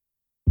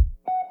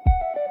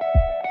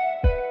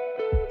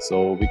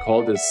So we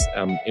call this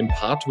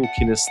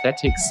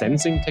empathokinesthetic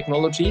sensing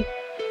technology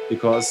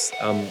because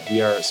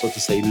we are, so to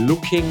say,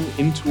 looking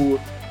into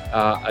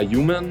a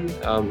human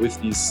with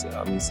these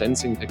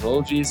sensing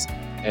technologies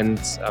and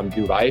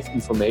derive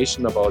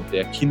information about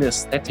their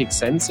kinesthetic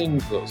sensing,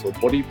 so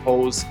body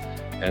pose,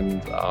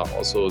 and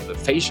also the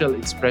facial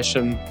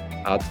expression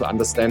to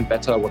understand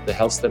better what the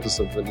health status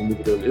of an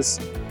individual is,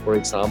 for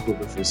example,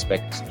 with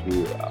respect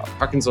to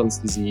Parkinson's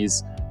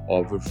disease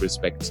or with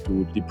respect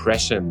to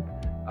depression,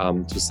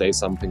 to say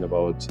something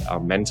about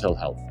mental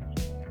health.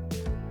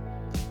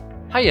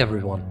 Hi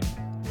everyone,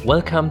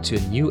 welcome to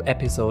a new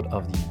episode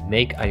of the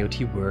Make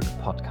IoT Work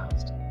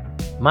podcast.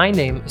 My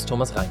name is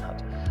Thomas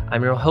Reinhardt.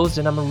 I'm your host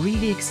and I'm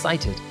really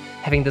excited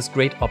having this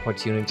great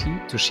opportunity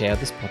to share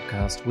this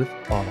podcast with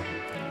all of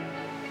you.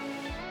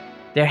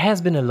 There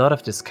has been a lot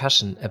of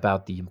discussion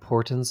about the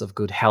importance of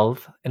good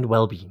health and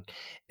well-being,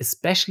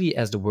 especially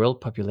as the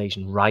world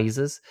population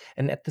rises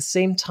and at the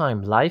same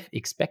time life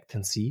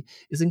expectancy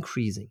is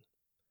increasing.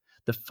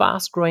 The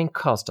fast-growing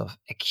cost of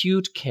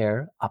acute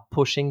care are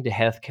pushing the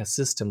healthcare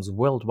systems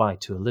worldwide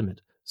to a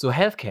limit. So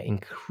healthcare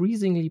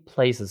increasingly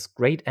places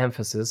great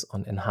emphasis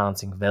on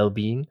enhancing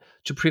well-being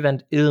to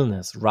prevent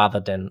illness rather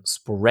than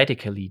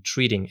sporadically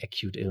treating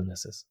acute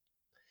illnesses.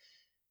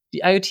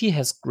 The IoT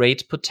has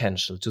great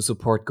potential to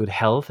support good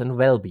health and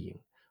well-being.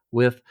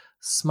 With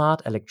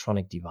smart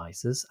electronic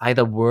devices,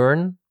 either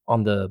worn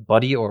on the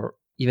body or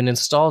even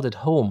installed at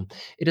home,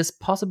 it is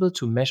possible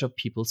to measure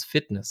people's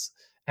fitness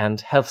and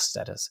health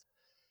status.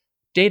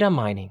 Data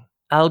mining,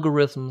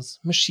 algorithms,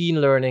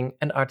 machine learning,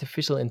 and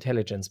artificial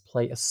intelligence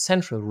play a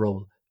central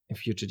role in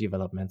future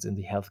developments in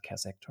the healthcare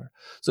sector.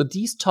 So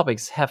these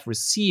topics have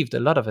received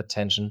a lot of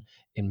attention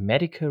in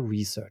medical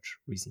research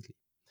recently.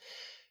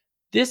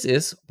 This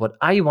is what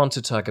I want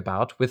to talk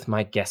about with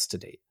my guest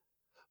today.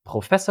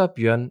 Professor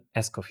Björn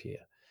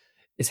Eskofier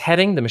is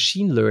heading the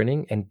Machine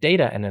Learning and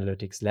Data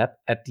Analytics Lab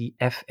at the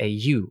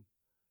FAU.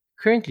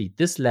 Currently,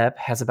 this lab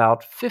has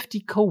about 50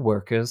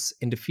 co-workers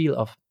in the field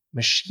of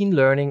machine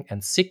learning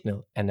and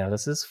signal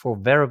analysis for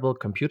wearable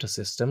computer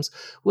systems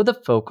with a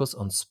focus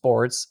on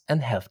sports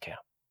and healthcare.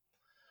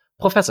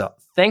 Professor,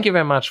 thank you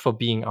very much for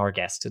being our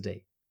guest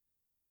today.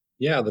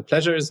 Yeah, the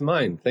pleasure is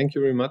mine. Thank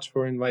you very much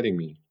for inviting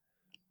me.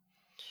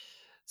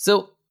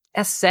 So,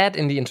 as said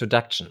in the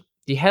introduction,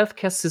 the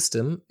healthcare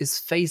system is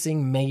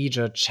facing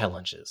major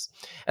challenges.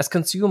 As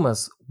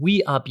consumers,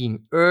 we are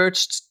being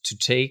urged to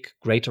take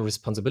greater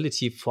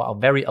responsibility for our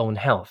very own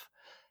health.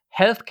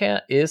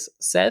 Healthcare is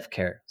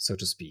self-care, so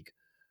to speak.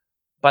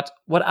 But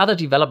what other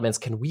developments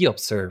can we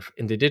observe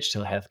in the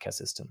digital healthcare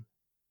system?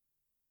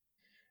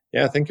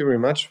 Yeah, thank you very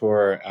much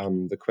for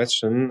the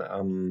question.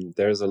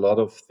 There's a lot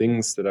of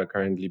things that are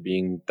currently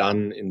being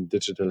done in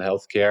digital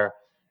healthcare,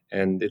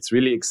 and it's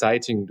really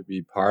exciting to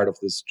be part of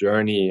this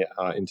journey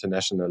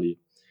internationally.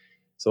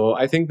 So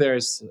I think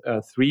there's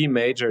three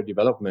major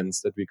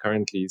developments that we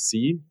currently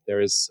see.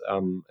 There is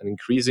an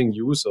increasing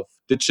use of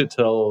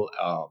digital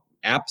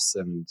apps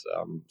and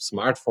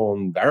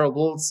smartphone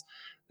wearables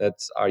that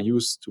are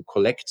used to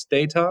collect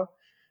data.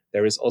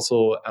 There is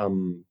also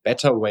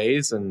better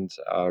ways and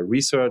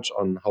research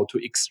on how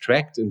to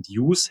extract and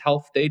use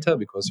health data,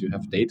 because you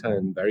have data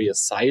in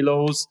various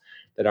silos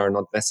that are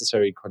not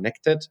necessarily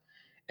connected.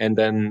 And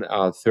then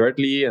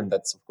thirdly, and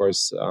that's of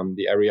course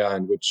the area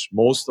in which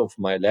most of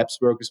my lab's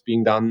work is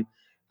being done,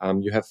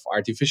 you have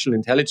artificial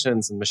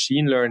intelligence and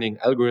machine learning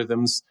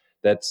algorithms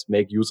that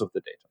make use of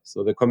the data.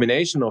 So the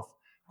combination of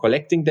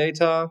collecting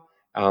data,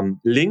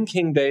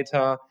 linking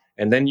data,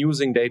 and then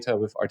using data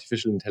with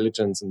artificial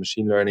intelligence and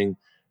machine learning,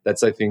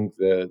 that's, I think,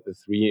 the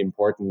three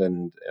important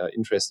and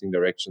interesting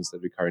directions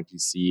that we currently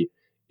see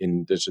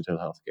in digital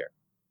healthcare.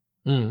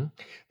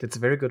 That's a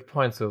very good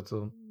point.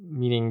 So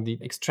meaning the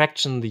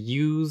extraction, the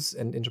use,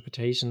 and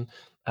interpretation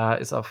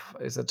is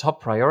a top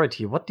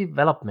priority. What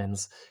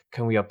developments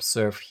can we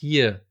observe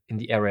here in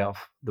the area of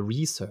the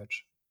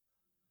research?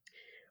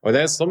 Well,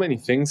 there's so many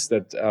things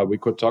that we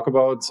could talk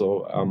about.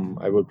 So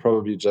I will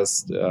probably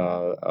just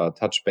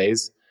touch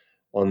base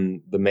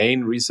on the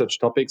main research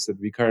topics that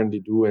we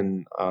currently do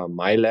in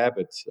my lab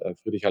at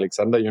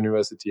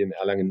Friedrich-Alexander-Universität in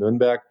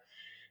Erlangen-Nuremberg.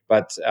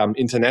 But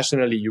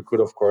internationally, you could,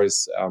 of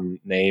course,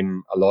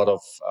 name a lot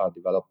of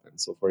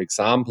developments. So, for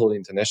example,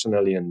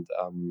 internationally and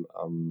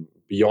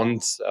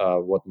beyond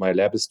what my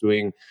lab is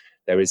doing,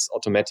 there is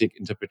automatic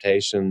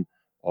interpretation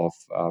of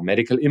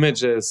medical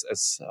images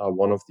as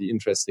one of the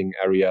interesting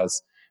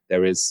areas.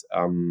 There is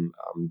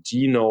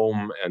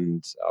genome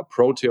and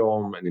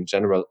proteome and, in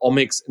general,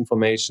 omics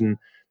information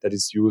that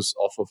is used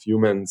off of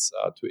humans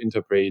to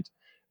interpret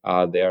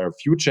their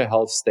future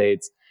health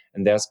states.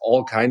 And there's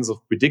all kinds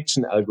of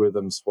prediction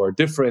algorithms for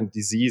different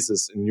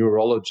diseases in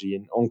neurology,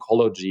 in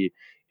oncology,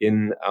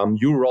 in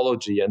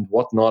urology and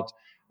whatnot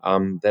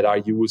that are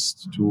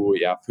used to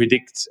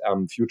predict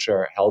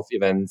future health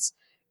events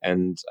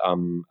and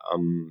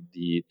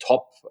the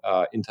top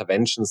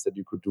interventions that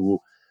you could do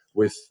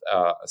with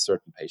a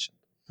certain patient.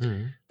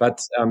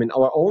 But in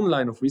our own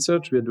line of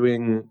research, we're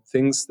doing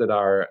things that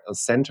are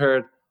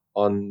centered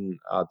on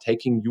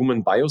taking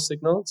human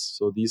biosignals.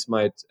 So these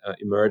might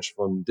emerge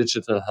from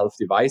digital health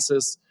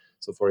devices.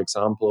 So, for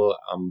example,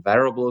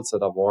 wearables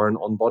that are worn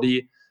on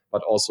body,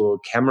 but also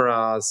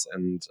cameras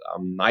and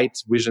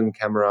night vision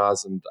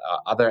cameras and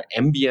other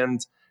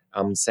ambient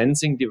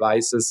sensing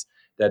devices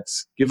that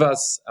give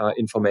us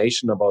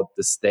information about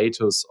the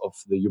status of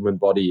the human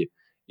body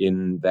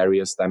in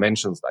various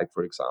dimensions, like,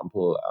 for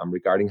example,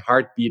 regarding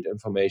heartbeat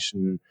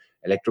information,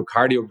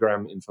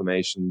 electrocardiogram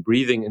information,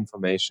 breathing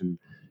information,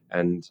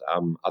 and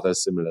other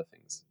similar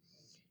things.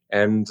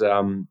 And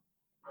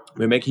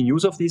we're making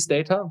use of these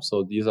data.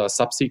 So these are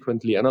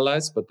subsequently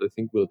analyzed, but I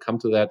think we'll come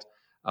to that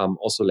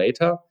also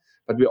later.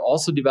 But we're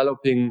also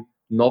developing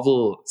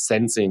novel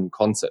sensing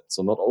concepts.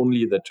 So not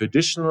only the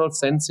traditional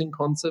sensing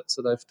concepts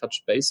that I've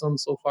touched base on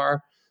so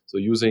far, so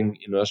using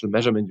inertial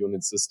measurement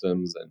unit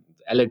systems and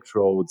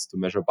electrodes to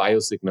measure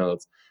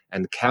biosignals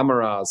and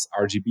cameras,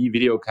 RGB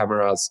video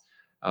cameras,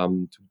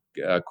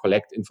 to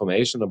collect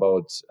information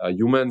about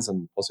humans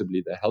and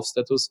possibly their health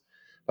status.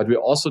 But we're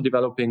also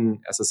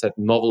developing, as I said,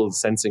 novel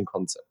sensing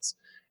concepts.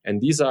 And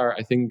these are,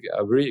 I think,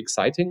 very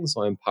exciting.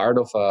 So I'm part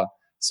of a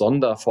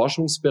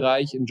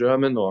Sonderforschungsbereich in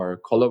German, or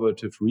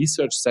Collaborative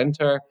Research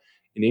Center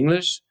in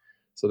English.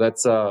 So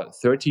that's a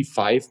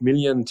 35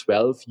 million,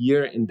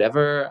 12-year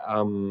endeavor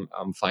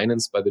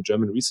financed by the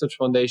German Research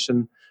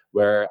Foundation,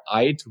 where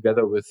I,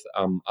 together with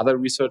other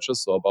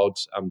researchers, so about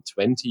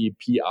 20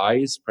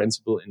 PIs,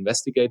 principal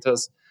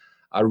investigators,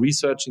 are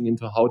researching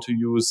into how to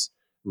use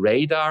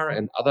radar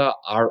and other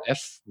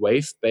RF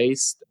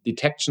wave-based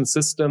detection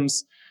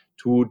systems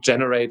to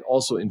generate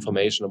also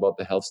information about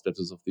the health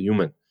status of the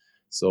human.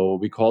 So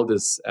we call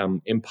this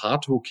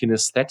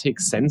empathokinesthetic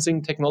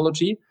sensing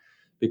technology,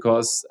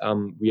 because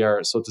we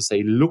are, so to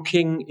say,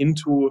 looking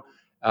into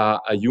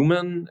a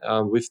human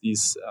with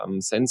these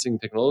sensing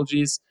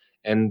technologies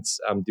and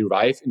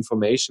derive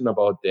information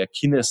about their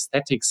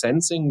kinesthetic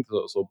sensing,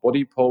 so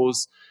body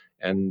pose,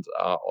 and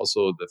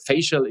also the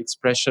facial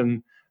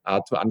expression,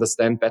 to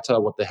understand better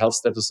what the health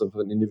status of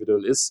an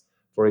individual is,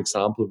 for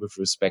example, with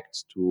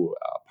respect to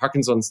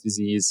Parkinson's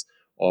disease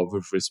or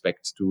with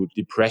respect to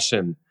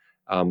depression,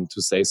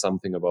 to say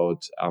something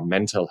about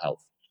mental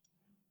health.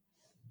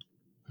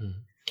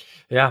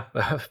 Yeah,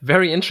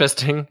 very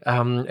interesting.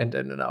 And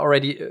I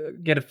already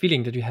get a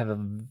feeling that you have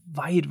a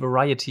wide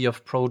variety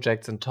of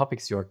projects and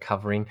topics you're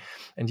covering.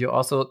 And you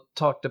also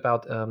talked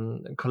about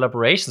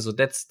collaboration. So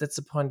that's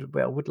the point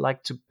where I would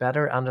like to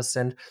better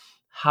understand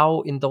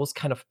how in those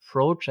kind of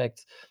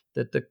projects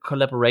that the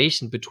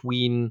collaboration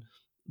between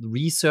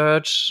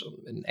research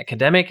and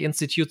academic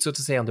institutes, so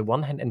to say, on the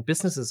one hand, and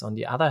businesses on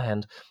the other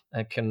hand,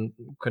 can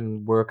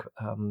work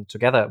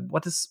together.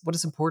 What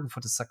is important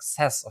for the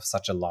success of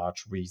such a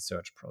large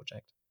research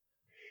project?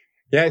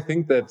 Yeah, I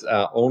think that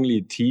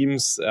only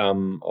teams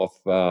of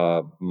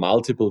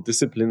multiple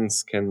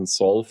disciplines can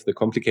solve the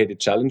complicated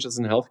challenges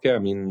in healthcare. I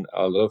mean,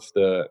 a lot of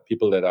the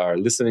people that are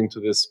listening to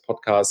this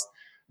podcast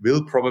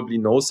will probably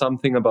know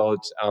something about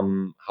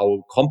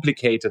how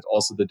complicated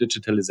also the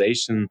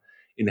digitalization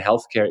in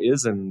healthcare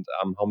is, and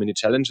how many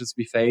challenges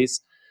we face.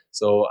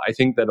 So I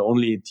think that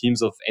only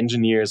teams of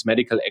engineers,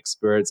 medical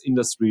experts,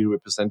 industry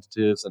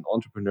representatives, and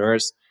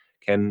entrepreneurs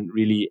can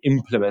really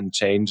implement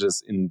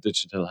changes in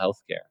digital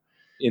healthcare.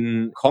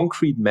 In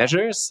concrete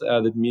measures,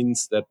 that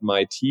means that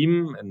my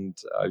team, and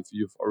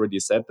you've already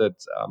said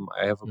that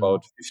I have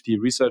about 50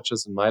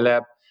 researchers in my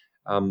lab,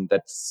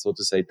 that, so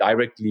to say,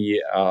 directly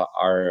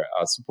are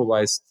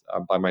supervised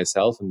by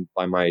myself and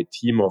by my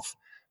team of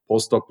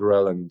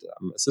postdoctoral and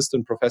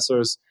assistant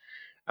professors.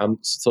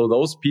 So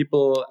those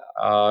people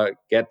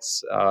get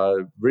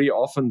very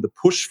often the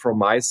push from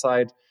my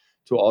side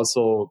to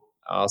also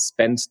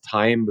spend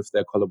time with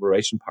their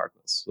collaboration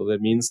partners. So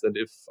that means that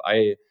if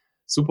I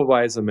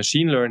supervise a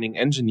machine learning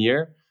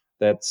engineer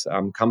that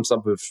comes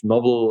up with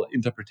novel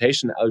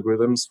interpretation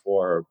algorithms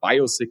for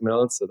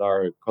biosignals that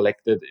are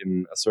collected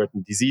in a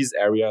certain disease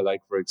area,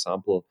 like, for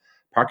example,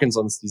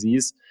 Parkinson's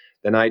disease,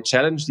 then I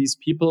challenge these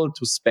people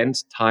to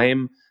spend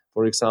time,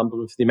 for example,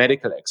 with the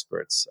medical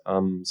experts.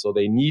 So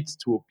they need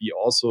to be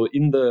also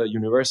in the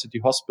university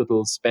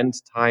hospital, spend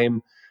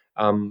time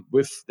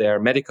with their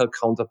medical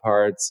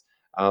counterparts,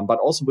 but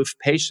also with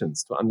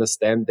patients, to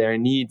understand their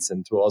needs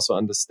and to also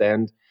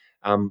understand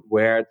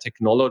where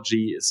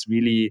technology is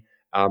really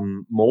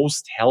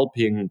most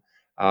helping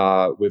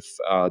with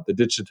the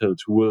digital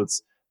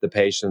tools the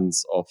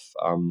patients of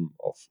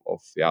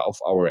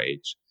our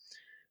age.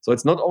 So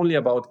it's not only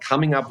about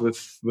coming up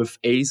with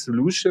a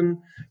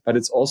solution, but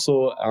it's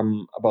also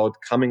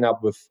about coming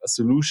up with a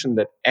solution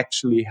that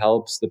actually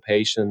helps the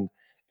patient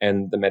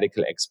and the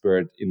medical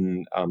expert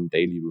in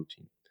daily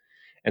routine.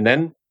 And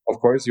then, of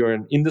course, you're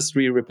an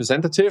industry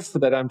representative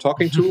that I'm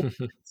talking to.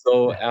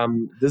 So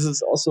this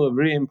is also a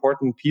very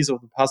important piece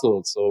of the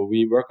puzzle. So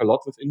we work a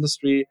lot with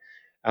industry,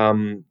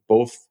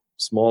 both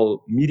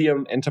small,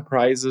 medium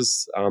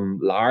enterprises,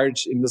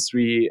 large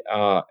industry,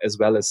 as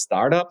well as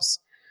startups.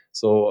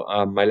 So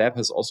my lab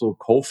has also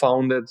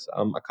co-founded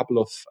a couple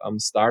of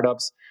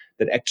startups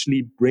that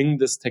actually bring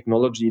this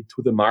technology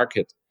to the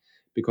market.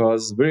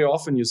 because very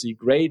often you see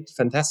great,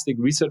 fantastic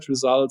research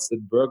results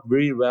that work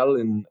very well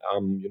in,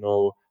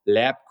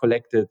 lab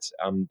collected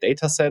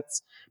data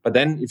sets. But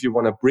then if you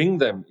want to bring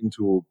them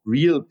into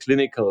real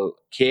clinical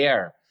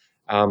care,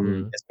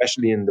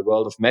 especially in the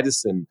world of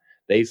medicine,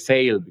 they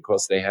fail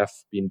because they have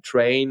been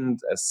trained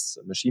as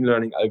a machine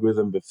learning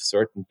algorithm with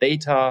certain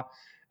data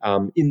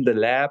in the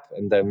lab,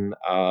 and then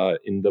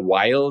in the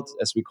wild,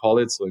 as we call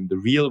it, so in the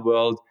real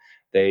world,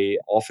 they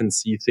often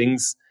see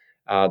things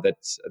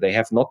that they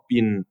have not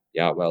been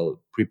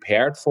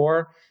prepared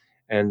for.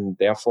 And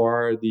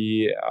therefore,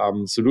 the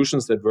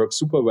solutions that work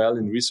super well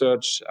in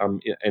research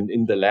and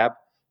in the lab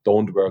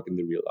don't work in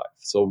the real life.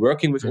 So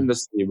working with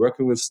industry,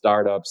 working with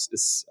startups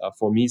is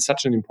for me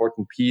such an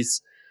important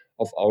piece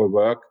of our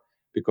work,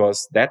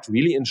 because that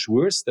really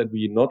ensures that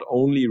we not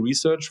only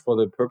research for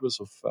the purpose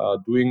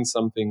of doing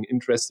something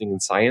interesting in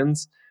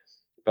science,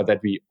 but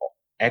that we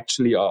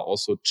actually are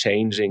also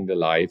changing the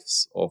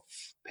lives of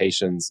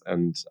patients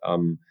and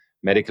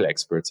medical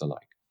experts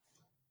alike.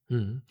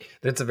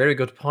 That's a very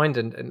good point.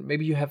 And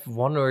maybe you have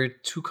one or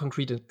two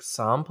concrete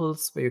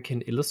examples where you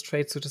can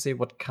illustrate, so to say,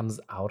 what comes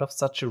out of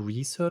such a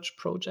research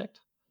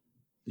project?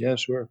 Yeah,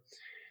 sure.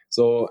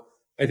 So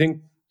I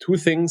think two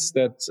things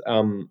that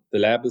the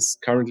lab is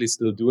currently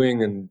still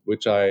doing, and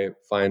which I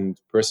find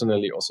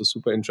personally also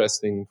super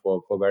interesting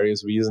for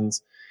various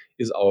reasons,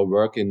 is our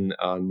work in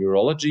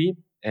neurology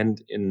and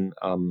in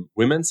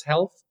women's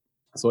health.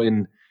 So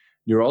in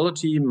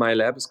neurology, my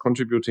lab is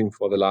contributing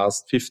for the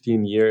last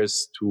 15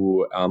 years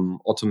to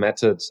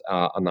automated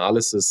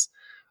analysis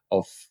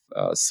of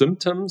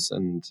symptoms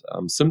and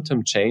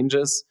symptom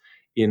changes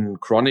in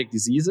chronic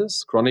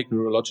diseases, chronic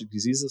neurologic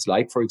diseases,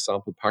 like, for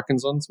example,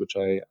 Parkinson's, which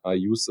I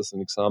used as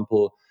an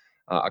example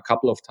a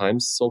couple of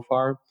times so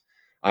far.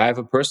 I have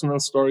a personal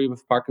story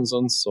with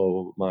Parkinson's.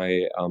 So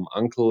my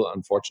uncle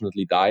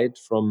unfortunately died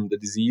from the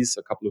disease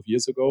a couple of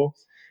years ago.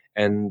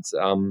 And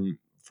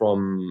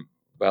from,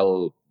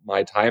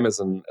 my time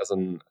as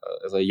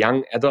a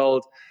young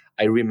adult,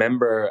 I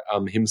remember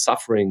him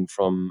suffering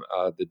from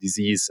the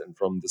disease and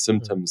from the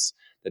symptoms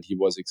that he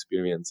was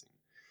experiencing.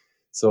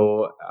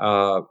 So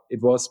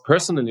it was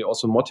personally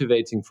also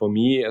motivating for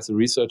me as a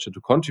researcher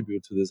to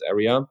contribute to this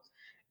area.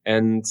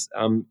 And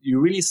you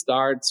really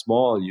start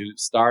small. You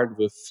start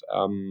with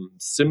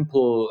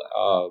simple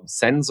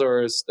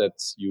sensors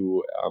that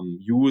you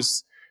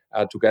use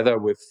together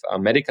with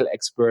medical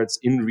experts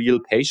in real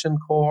patient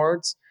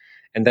cohorts.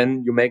 And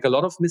then you make a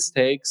lot of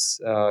mistakes.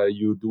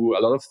 You do a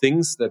lot of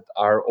things that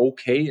are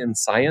okay in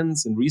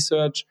science and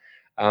research.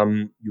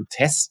 You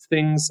test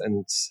things,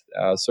 and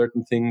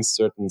certain things,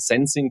 certain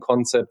sensing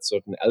concepts,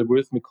 certain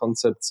algorithmic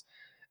concepts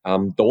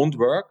don't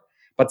work,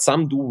 but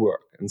some do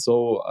work. And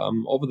so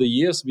over the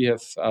years, we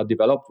have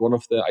developed one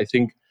of the, I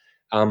think,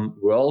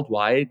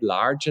 worldwide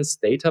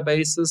largest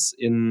databases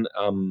in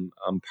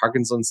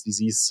Parkinson's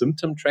disease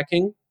symptom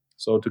tracking.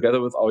 So together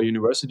with our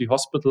university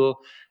hospital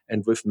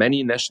and with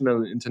many national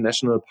and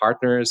international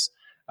partners,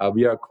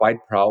 we are quite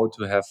proud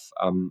to have,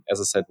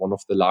 as I said, one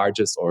of the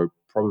largest, or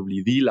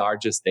probably the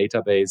largest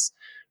database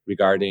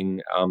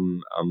regarding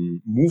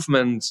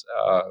movement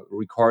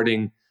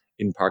recording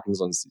in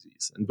Parkinson's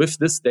disease. And with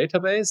this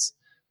database,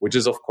 which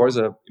is, of course,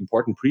 an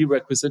important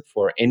prerequisite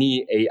for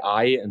any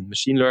AI and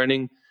machine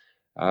learning,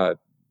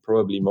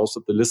 probably most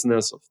of the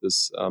listeners of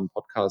this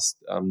podcast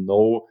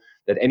know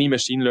that any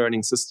machine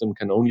learning system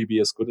can only be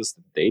as good as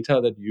the data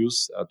that you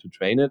use to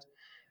train it.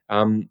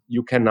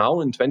 You can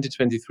now in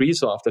 2023,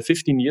 so after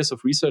 15 years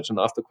of research and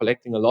after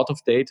collecting a lot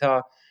of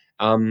data,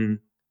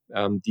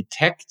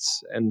 detect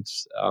and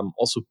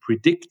also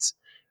predict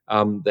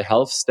the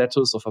health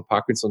status of a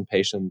Parkinson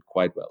patient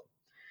quite well.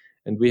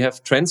 And we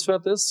have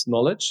transferred this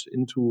knowledge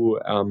into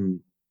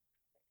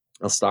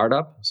a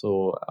startup.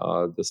 So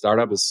the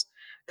startup is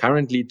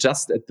currently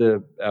just at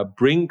the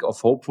brink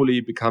of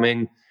hopefully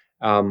becoming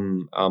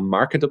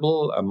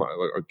marketable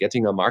or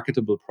getting a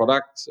marketable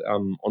product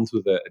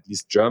onto the at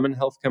least German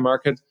healthcare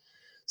market.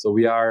 So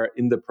we are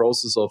in the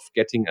process of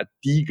getting a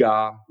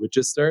DIGA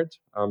registered.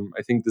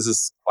 I think this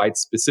is quite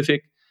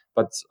specific,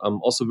 but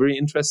also very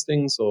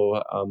interesting.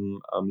 So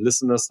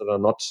listeners that are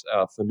not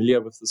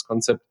familiar with this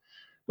concept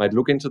might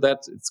look into that.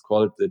 It's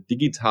called the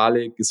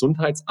Digitale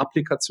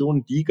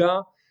Gesundheitsapplikation,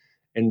 DIGA.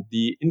 And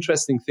the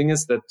interesting thing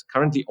is that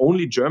currently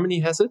only Germany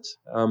has it.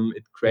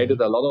 It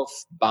created a lot of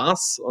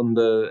buzz on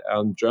the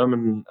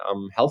German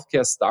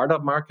healthcare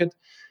startup market,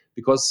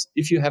 because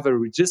if you have a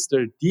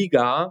registered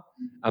DIGA,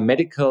 a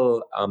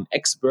medical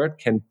expert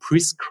can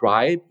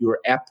prescribe your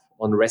app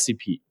on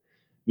recipe,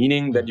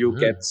 meaning that you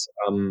get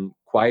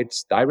quite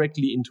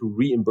directly into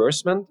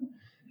reimbursement.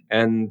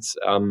 And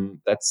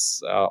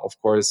that's, of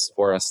course,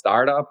 for a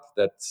startup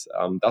that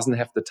doesn't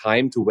have the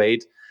time to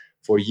wait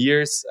for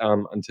years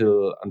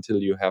until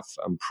you have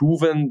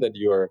proven that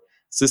your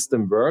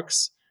system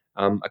works,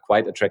 a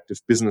quite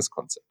attractive business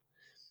concept.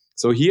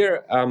 So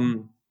here,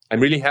 I'm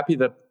really happy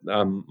that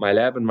my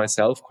lab and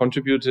myself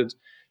contributed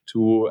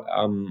to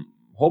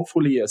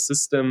hopefully a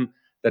system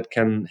that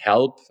can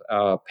help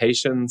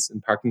patients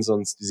in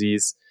Parkinson's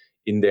disease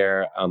in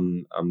their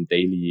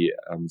daily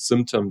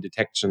symptom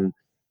detection,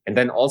 and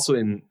then also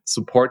in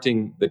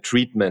supporting the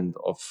treatment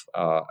of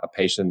a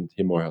patient,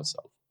 him or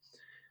herself.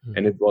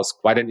 And it was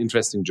quite an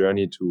interesting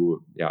journey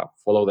to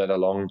follow that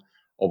along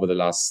over the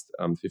last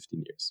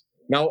 15 years.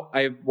 Now,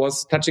 I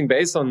was touching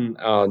base on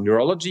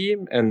neurology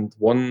and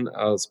one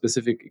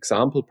specific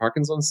example,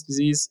 Parkinson's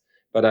disease,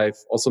 but I've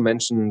also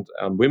mentioned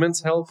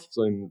women's health.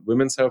 So in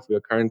women's health, we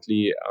are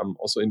currently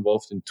also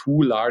involved in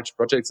two large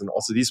projects, and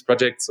also these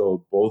projects,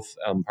 so both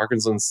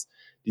Parkinson's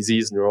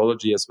disease,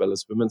 neurology, as well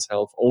as women's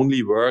health,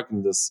 only work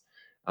in this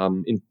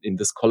in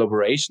this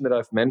collaboration that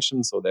I've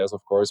mentioned. So there's,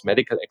 of course,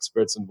 medical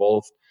experts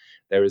involved.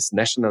 There is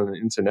national and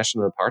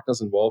international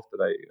partners involved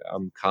that I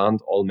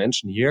can't all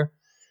mention here.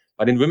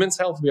 But in women's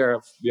health, we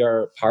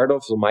are part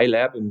of, so my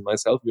lab and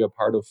myself, we are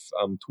part of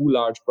two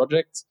large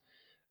projects.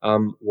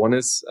 One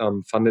is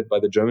funded by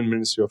the German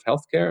Ministry of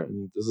Healthcare,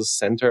 and this is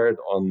centered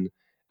on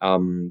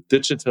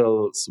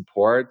digital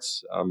support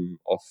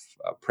of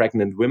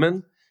pregnant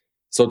women.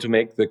 So to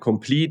make the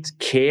complete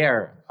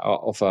care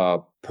of a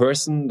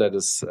person that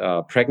is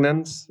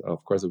pregnant,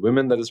 of course, a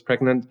woman that is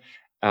pregnant,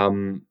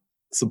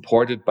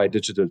 supported by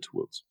digital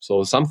tools.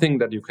 So something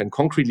that you can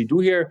concretely do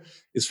here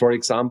is, for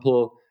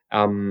example,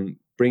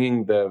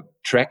 bringing the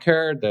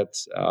tracker that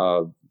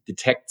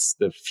detects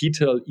the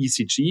fetal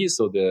ECG,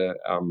 so the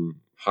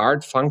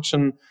heart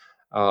function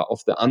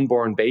of the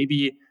unborn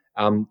baby,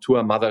 to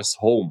a mother's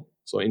home.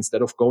 So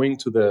instead of going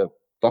to the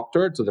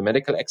doctor, to the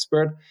medical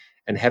expert,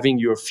 and having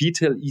your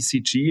fetal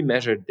ECG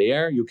measured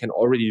there, you can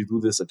already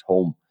do this at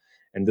home.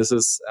 And this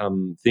is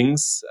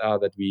things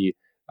that we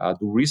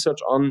do research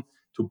on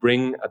to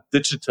bring a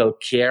digital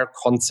care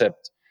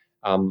concept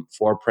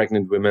for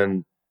pregnant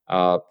women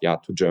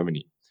to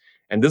Germany.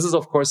 And this is,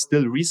 of course,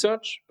 still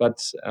research, but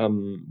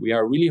we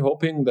are really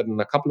hoping that in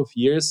a couple of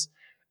years,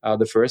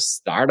 the first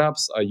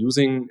startups are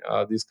using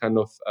these kind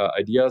of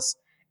ideas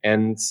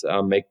and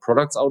make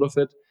products out of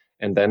it,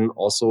 and then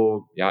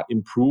also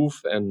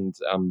improve and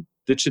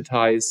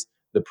digitize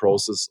the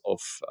process of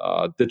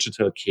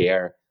digital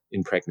care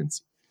in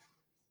pregnancy.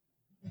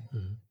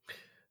 Mm-hmm.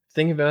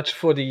 Thank you very much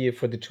for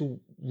the two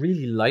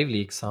really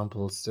lively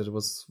examples. That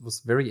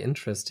was very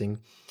interesting.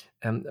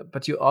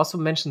 But you also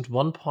mentioned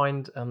one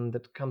point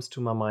that comes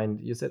to my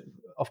mind. You said,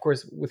 of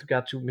course, with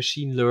regard to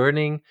machine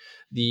learning,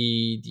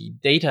 the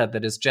data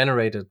that is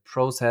generated,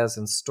 processed,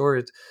 and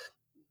stored.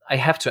 I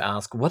have to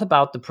ask, what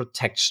about the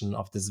protection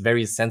of this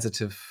very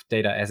sensitive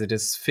data, as it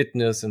is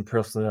fitness and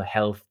personal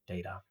health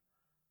data?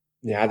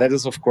 Yeah, that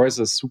is, of course,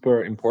 a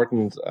super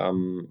important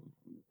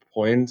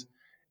point.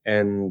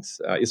 And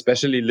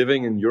especially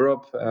living in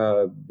Europe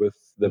with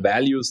the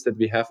values that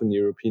we have in the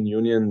European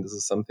Union, this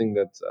is something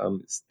that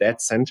is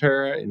dead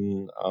center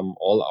in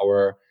all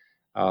our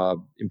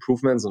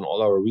improvements and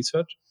all our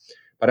research.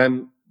 But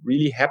I'm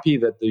really happy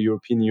that the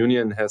European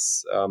Union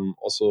has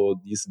also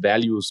these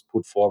values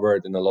put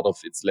forward in a lot of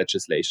its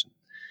legislation.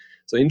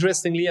 So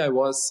interestingly, I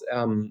was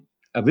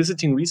a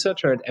visiting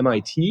researcher at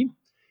MIT,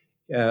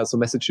 so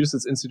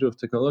Massachusetts Institute of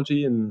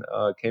Technology in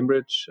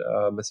Cambridge,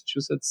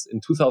 Massachusetts, in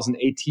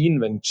 2018,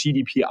 when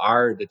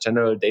GDPR, the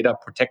General Data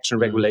Protection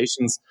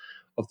Regulations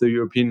of the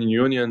European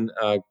Union,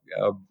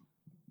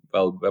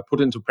 were put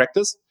into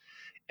practice.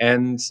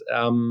 And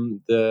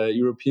the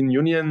European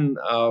Union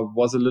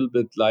was a little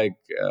bit like,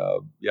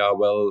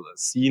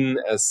 seen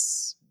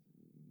as,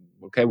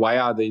 okay, why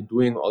are they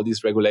doing all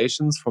these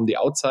regulations from the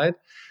outside?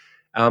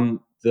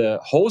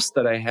 The host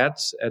that I had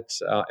at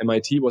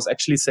MIT was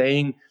actually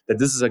saying that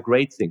this is a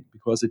great thing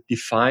because it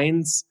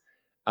defines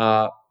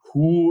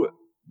who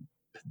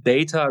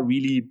data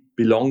really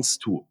belongs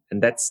to,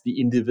 and that's the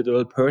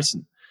individual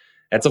person.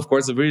 That's, of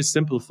course, a very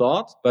simple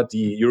thought, but the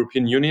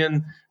European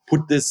Union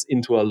put this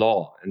into a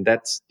law, and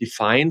that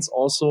defines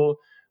also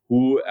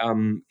who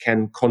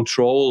can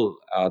control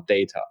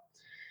data.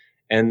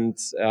 And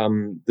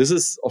this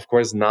is, of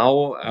course,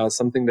 now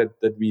something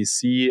that we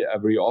see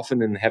very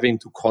often in having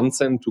to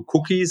consent to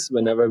cookies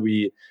whenever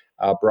we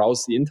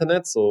browse the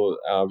internet. So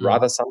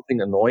rather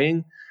something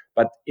annoying,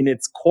 but in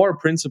its core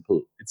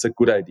principle, it's a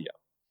good idea.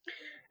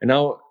 And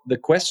now the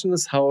question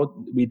is how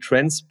we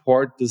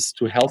transport this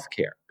to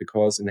healthcare,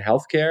 because in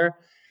healthcare,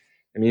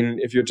 I mean,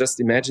 if you just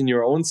imagine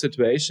your own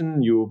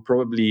situation, you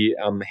probably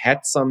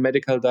had some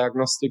medical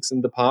diagnostics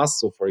in the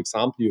past. So, for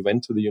example, you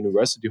went to the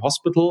university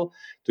hospital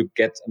to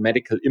get a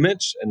medical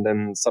image, and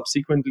then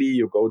subsequently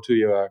you go to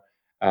your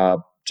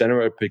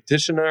general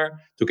practitioner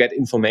to get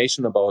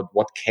information about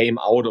what came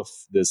out of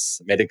this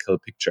medical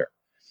picture.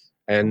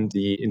 And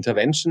the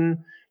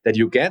intervention that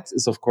you get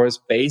is, of course,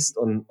 based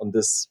on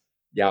this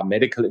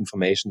medical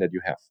information that you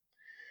have.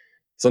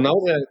 So now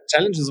the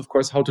challenge is, of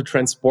course, how to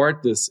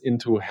transport this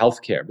into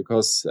healthcare,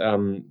 because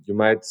you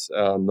might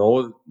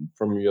know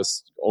from your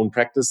own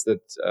practice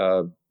that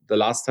the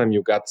last time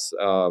you got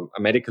a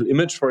medical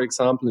image, for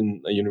example,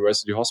 in a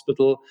university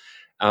hospital,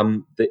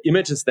 the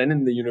image is then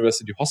in the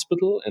university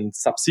hospital, and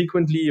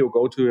subsequently you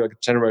go to a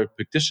general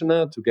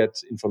practitioner to get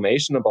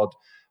information about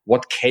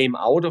what came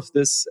out of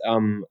this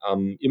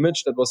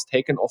image that was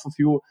taken off of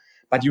you,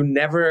 but you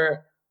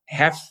never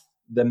have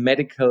the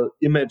medical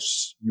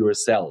image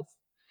yourself.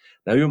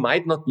 Now, you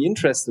might not be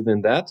interested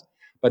in that,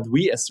 but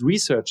we as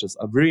researchers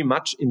are very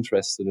much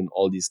interested in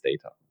all these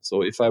data.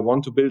 So if I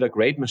want to build a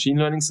great machine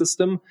learning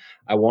system,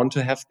 I want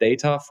to have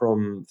data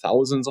from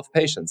thousands of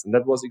patients. And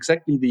that was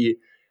exactly the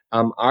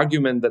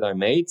argument that I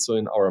made. So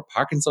in our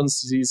Parkinson's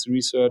disease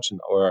research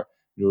and our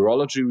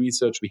neurology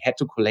research, we had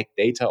to collect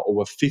data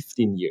over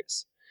 15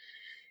 years.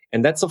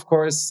 And that's, of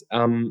course,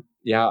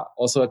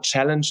 also a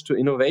challenge to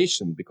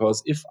innovation,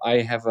 because if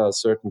I have a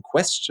certain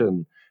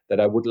question that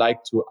I would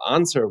like to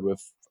answer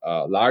with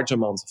large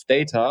amounts of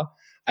data,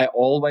 I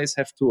always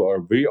have to,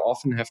 or very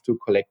often have to,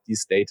 collect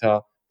these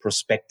data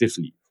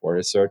prospectively for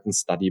a certain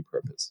study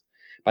purpose.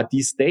 But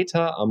these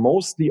data are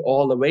mostly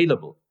all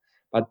available,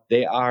 but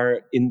they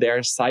are in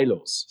their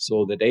silos.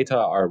 So the data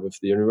are with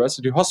the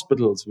university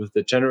hospitals, with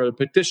the general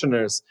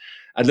practitioners,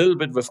 a little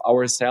bit with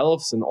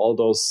ourselves and all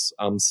those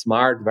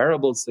smart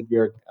wearables that we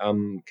are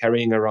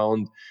carrying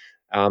around.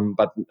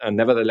 But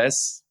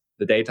nevertheless,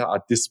 the data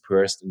are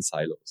dispersed in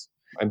silos.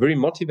 I'm very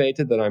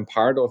motivated that I'm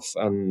part of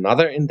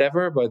another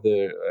endeavor by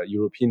the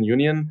European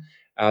Union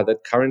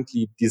that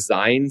currently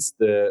designs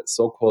the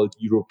so-called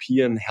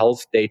European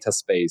Health Data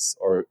Space,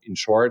 or in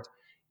short,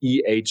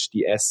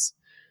 EHDS.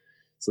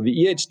 So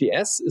the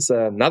EHDS is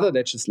another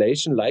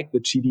legislation like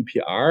the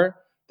GDPR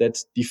that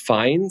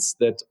defines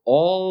that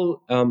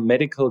all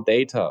medical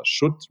data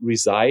should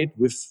reside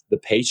with the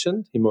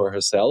patient, him or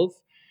herself,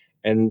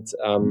 and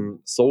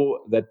so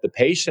that the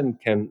patient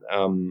can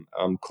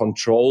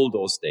control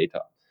those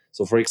data.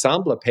 So, for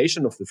example, a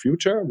patient of the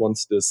future,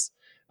 once this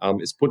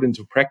is put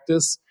into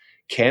practice,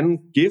 can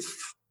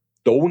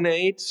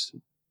donate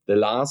the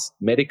last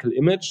medical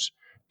image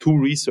to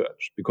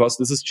research, because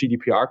this is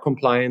GDPR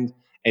compliant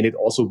and it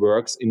also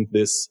works in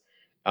this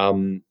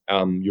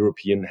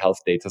European health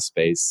data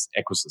space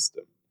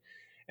ecosystem.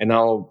 And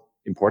now,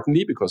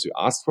 importantly, because you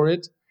asked for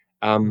it,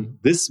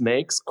 this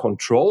makes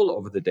control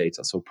over the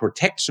data, so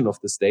protection of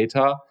this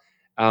data,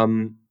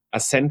 a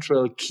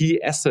central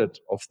key asset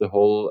of the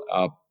whole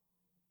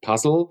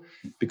puzzle,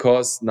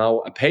 because now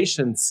a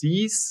patient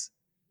sees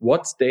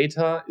what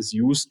data is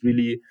used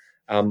really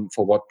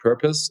for what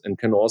purpose, and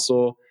can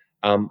also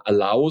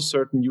allow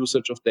certain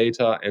usage of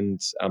data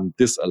and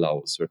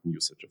disallow certain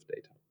usage of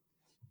data.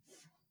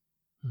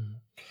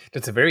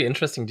 That's a very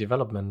interesting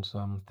development.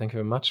 Thank you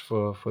very much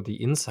for the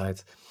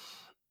insights.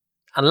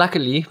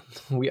 Unluckily,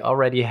 we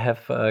already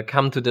have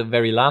come to the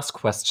very last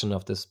question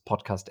of this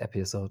podcast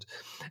episode.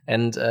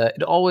 And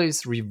it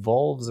always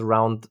revolves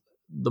around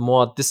the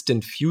more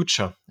distant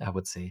future, I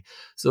would say.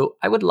 So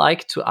I would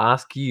like to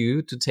ask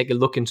you to take a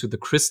look into the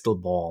crystal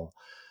ball.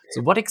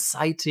 So what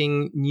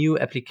exciting new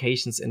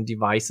applications and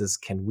devices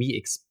can we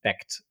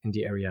expect in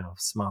the area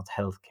of smart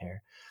healthcare?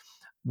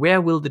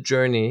 Where will the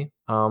journey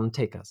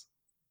take us?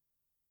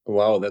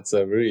 Wow, that's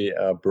a very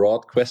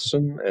broad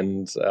question,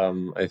 and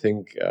I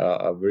think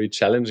very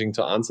challenging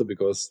to answer,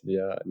 because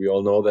we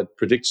all know that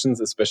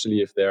predictions, especially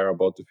if they're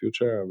about the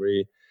future, are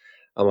very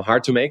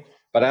hard to make.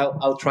 But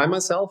I'll try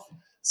myself.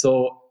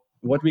 So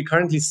what we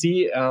currently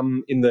see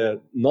in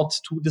the not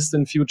too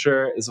distant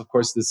future is, of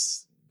course,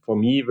 this, for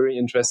me, very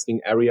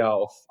interesting area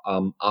of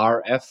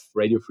RF,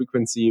 radio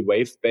frequency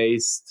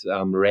wave-based,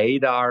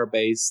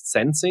 radar-based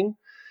sensing.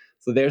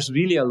 So there's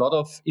really a lot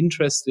of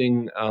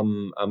interesting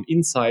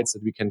insights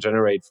that we can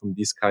generate from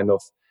these kind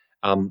of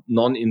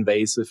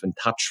non-invasive and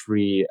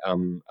touch-free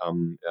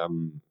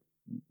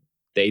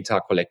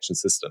data collection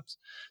systems.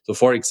 So,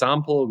 for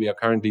example, we are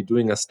currently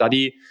doing a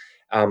study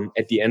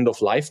at the end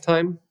of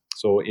lifetime,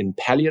 so in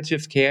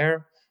palliative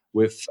care,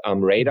 with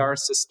radar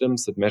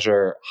systems that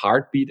measure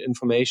heartbeat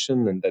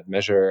information and that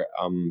measure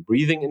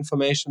breathing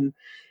information.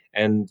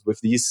 And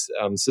with these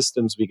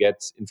systems, we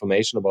get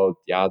information about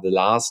the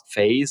last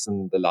phase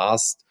and the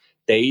last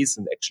days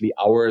and actually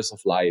hours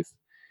of life.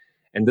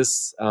 And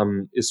this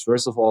is,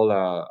 first of all,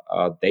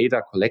 a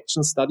data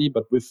collection study.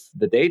 But with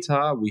the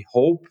data, we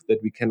hope that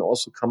we can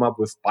also come up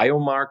with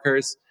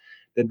biomarkers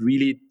that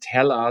really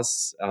tell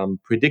us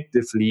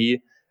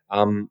predictively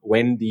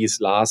when these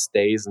last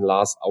days and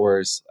last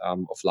hours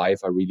of life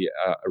are really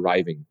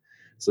arriving,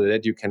 so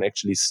that you can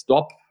actually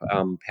stop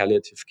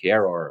palliative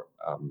care or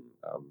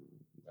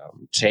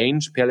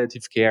change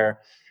palliative care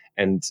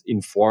and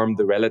inform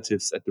the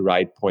relatives at the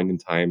right point in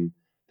time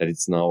that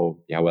it's now,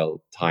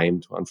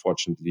 time to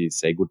unfortunately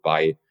say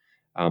goodbye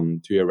to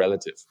your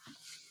relative.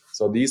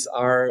 So these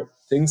are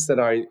things that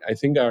I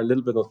think are a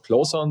little bit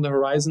closer on the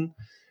horizon.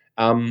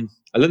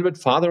 A little bit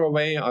farther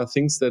away are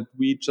things that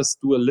we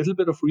just do a little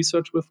bit of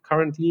research with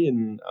currently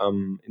in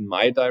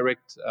my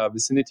direct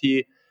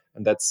vicinity,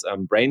 and that's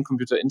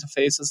brain-computer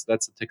interfaces.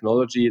 That's a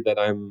technology that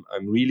I'm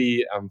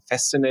really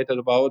fascinated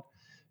about,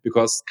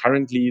 because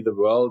currently the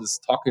world is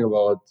talking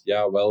about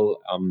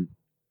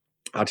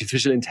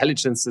artificial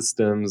intelligence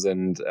systems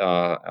and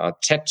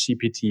chat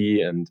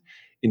GPT and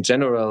in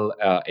general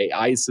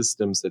AI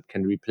systems that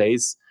can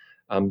replace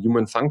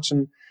human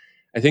function.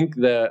 I think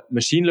the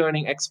machine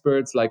learning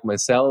experts like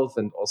myself,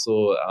 and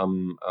also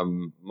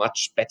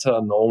much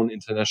better known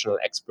international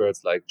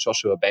experts like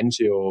Joshua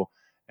Bengio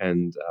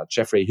and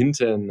Jeffrey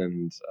Hinton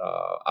and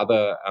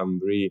other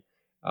very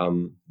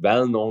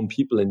well-known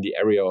people in the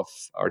area of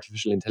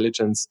artificial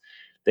intelligence,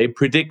 they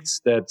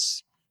predict that,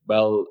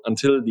 well,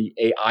 until the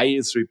AI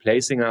is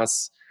replacing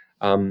us,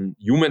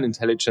 human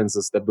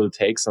intelligences, that will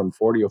take some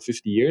 40 or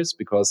 50 years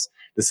because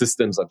the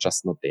systems are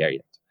just not there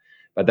yet.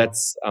 But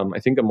that's, I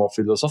think, a more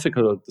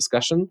philosophical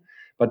discussion.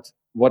 But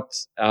what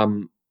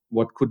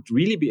could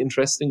really be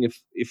interesting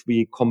if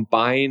we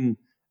combine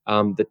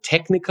the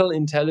technical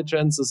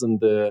intelligences and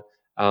the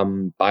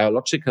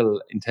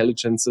biological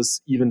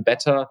intelligences even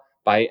better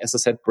by, as I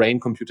said,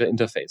 brain-computer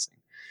interfacing.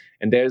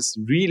 And there's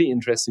really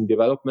interesting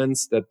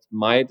developments that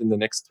might, in the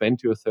next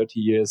 20 or 30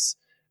 years,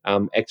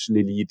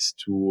 actually lead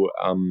to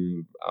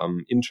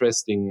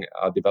interesting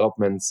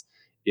developments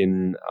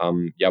in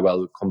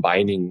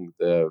combining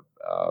the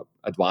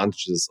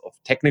advantages of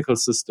technical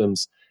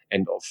systems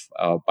and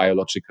of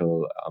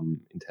biological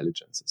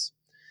intelligences.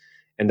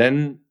 And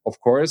then, of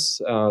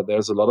course,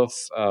 there's a lot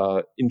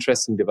of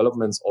interesting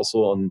developments also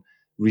on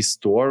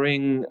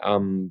restoring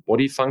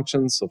body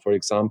functions. So, for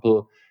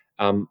example,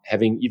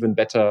 having even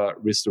better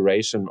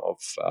restoration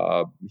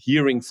of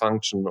hearing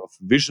function, of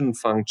vision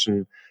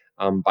function,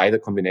 by the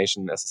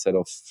combination, as I said,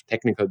 of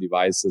technical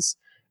devices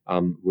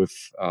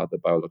with the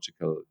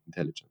biological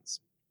intelligence.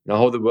 Now,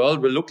 how the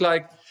world will look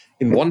like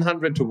in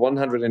 100 to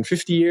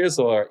 150 years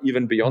or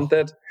even beyond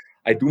that,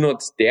 I do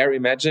not dare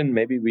imagine.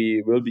 Maybe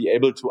we will be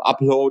able to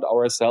upload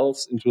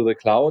ourselves into the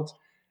cloud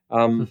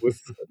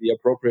with the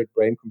appropriate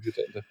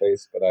brain-computer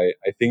interface. But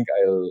I think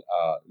I'll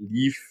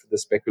leave the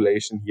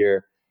speculation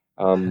here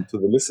to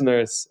the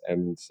listeners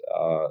and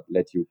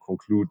let you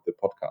conclude the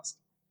podcast.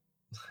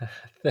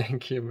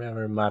 Thank you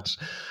very much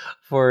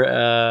for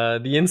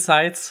the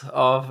insights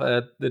of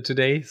the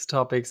today's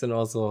topics and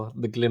also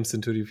the glimpse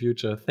into the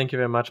future. Thank you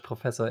very much,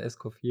 Professor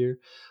Eskofier,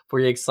 for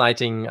your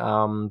exciting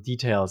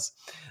details.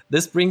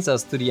 This brings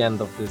us to the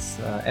end of this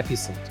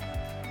episode.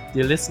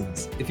 Dear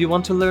listeners, if you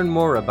want to learn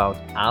more about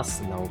us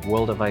and our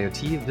world of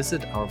IoT,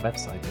 visit our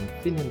website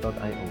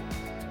infineon.io.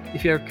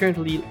 If you are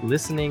currently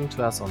listening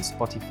to us on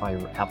Spotify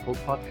or Apple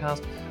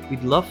Podcast,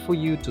 we'd love for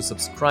you to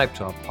subscribe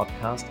to our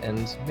podcast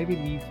and maybe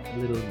leave a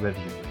little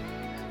review.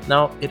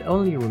 Now, it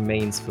only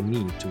remains for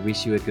me to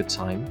wish you a good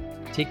time.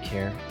 Take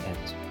care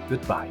and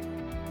goodbye.